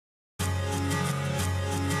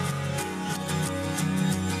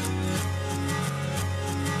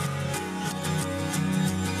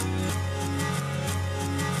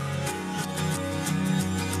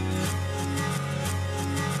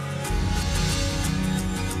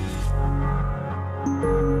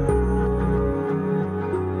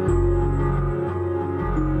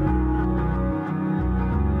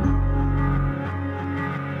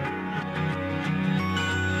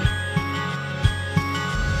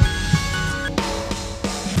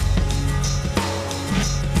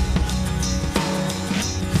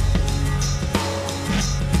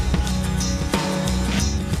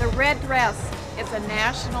dress is a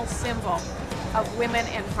national symbol of women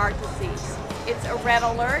and heart disease. It's a red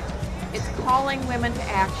alert. It's calling women to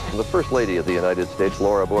action. The First Lady of the United States,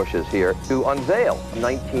 Laura Bush, is here to unveil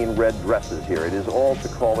 19 red dresses here. It is all to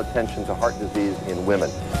call attention to heart disease in women.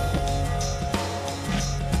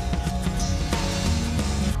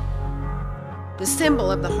 The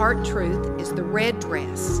symbol of the Heart Truth is the red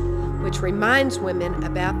dress, which reminds women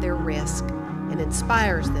about their risk and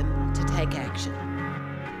inspires them to take action.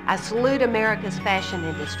 I salute America's fashion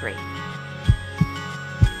industry.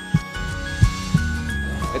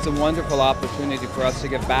 It's a wonderful opportunity for us to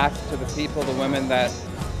give back to the people, the women that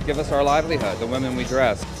give us our livelihood, the women we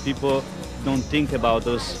dress. People don't think about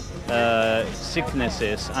those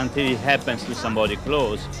sicknesses until it happens to somebody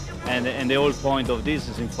close. And the whole point of this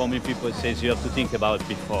is informing people. Says you have to think about it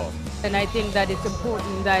before. And I think that it's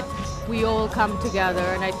important that we all come together,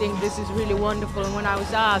 and I think this is really wonderful. And when I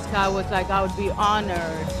was asked, I was like, I would be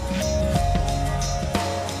honored.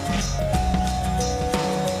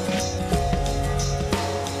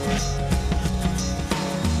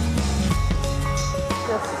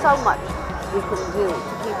 There's so much we can do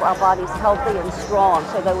to keep our bodies healthy and strong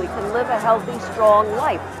so that we can live a healthy, strong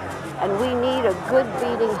life. And we need a good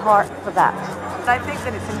beating heart for that. I think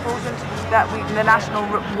that it's important that the National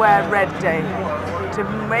Wear Red Day, to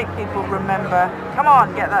make people remember, come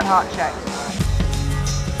on, get that heart checked.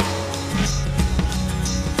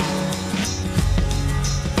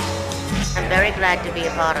 I'm very glad to be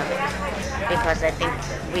a part of it because I think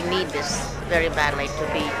we need this very badly to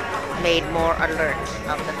be made more alert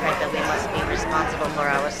of the fact that we must be responsible for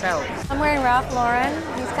ourselves. I'm wearing Ralph Lauren.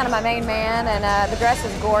 He's kind of my main man, and the dress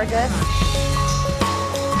is gorgeous.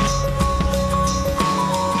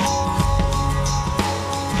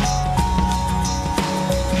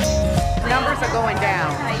 Numbers are going down.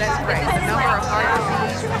 That's great. The number of heart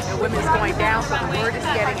disease and women is going down, so the word is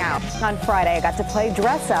getting out. On Friday, I got to play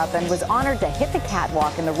dress up and was honored to hit the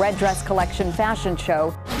catwalk in the Red Dress Collection fashion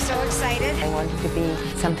show. I'm so excited. I wanted to be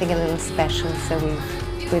something a little special, so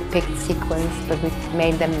we picked sequins, but we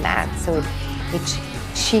made them matte, so it's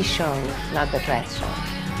she showing, not the dress showing.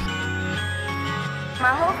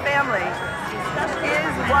 My whole family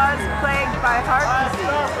was plagued by heart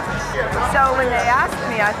disease. So when they asked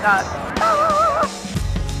me, I thought, oh.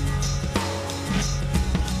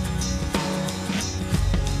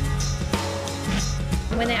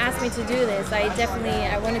 When they asked me to do this,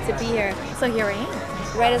 I wanted to be here. So here I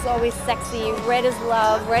am. Red is always sexy, red is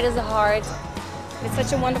love, red is a heart. It's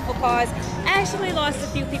such a wonderful cause. I actually lost a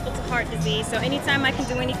few people to heart disease, so anytime I can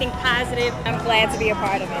do anything positive, I'm glad to be a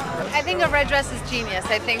part of it. I think a red dress is genius.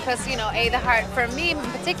 I think because, you know, the heart, for me in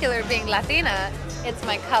particular, being Latina, it's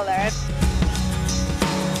my color.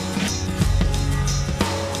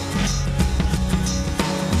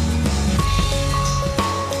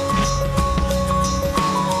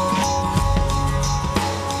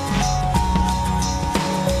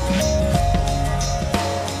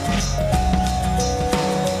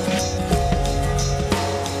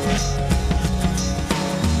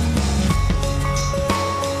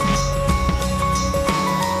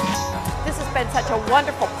 Such a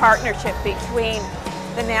wonderful partnership between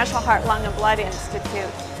the National Heart, Lung, and Blood Institute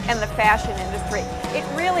and the fashion industry. It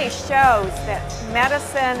really shows that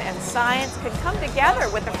medicine and science can come together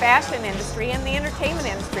with the fashion industry and the entertainment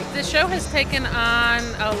industry. The show has taken on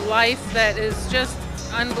a life that is just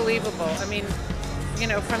unbelievable. I mean, you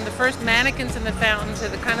know, from the first mannequins in the fountain to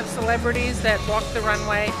the kind of celebrities that walk the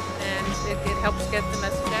runway, and it helps get the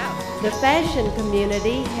message out. The fashion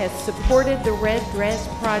community has supported the Red Dress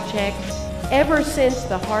Project ever since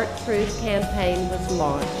the Heart Truth campaign was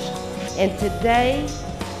launched. And today,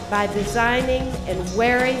 by designing and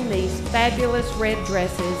wearing these fabulous red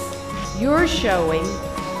dresses, you're showing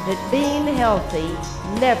that being healthy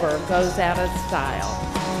never goes out of style.